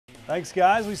Thanks,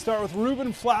 guys. We start with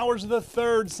Ruben Flowers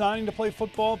III signing to play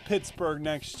football at Pittsburgh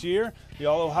next year. The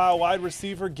All-Ohio wide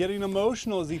receiver getting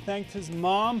emotional as he thanked his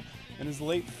mom and his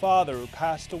late father who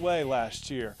passed away last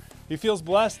year. He feels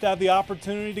blessed to have the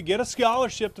opportunity to get a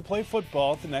scholarship to play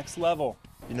football at the next level.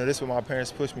 You know, this is what my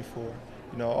parents pushed me for.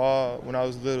 You know, when I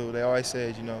was little, they always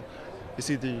said, you know, it's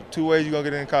either two ways you're going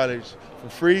to get in college, for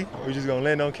free or you're just going to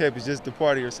land on campus just to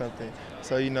party or something.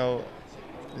 So, you know,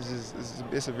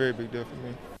 it's a very big deal for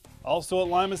me. Also at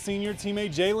Lima senior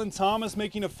teammate Jalen Thomas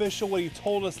making official what he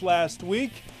told us last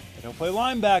week. He'll play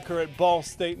linebacker at Ball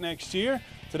State next year.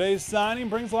 Today's signing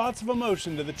brings lots of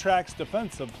emotion to the Track's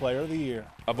Defensive Player of the Year.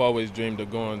 I've always dreamed of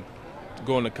going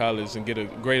to college and get a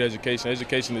great education.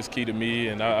 Education is key to me,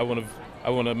 and I want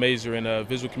to major in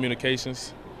visual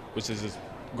communications, which is just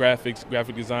graphics,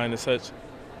 graphic design and such.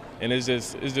 And it's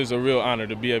just a real honor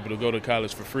to be able to go to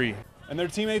college for free. And their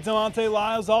teammate Demonte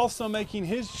Lyles also making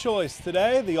his choice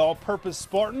today. The all-purpose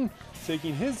Spartan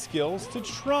taking his skills to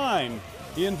Shrine.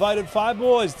 He invited 5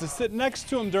 boys to sit next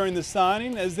to him during the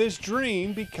signing as this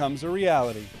dream becomes a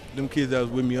reality. Them kids that was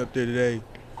with me up there today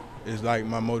is like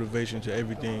my motivation to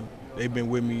everything. They've been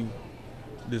with me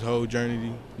this whole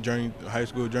journey, high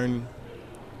school journey,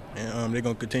 and they're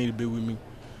gonna continue to be with me.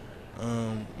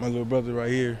 My little brother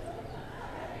right here,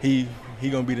 he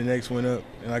gonna be the next one up,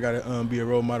 and I gotta be a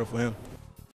role model for him.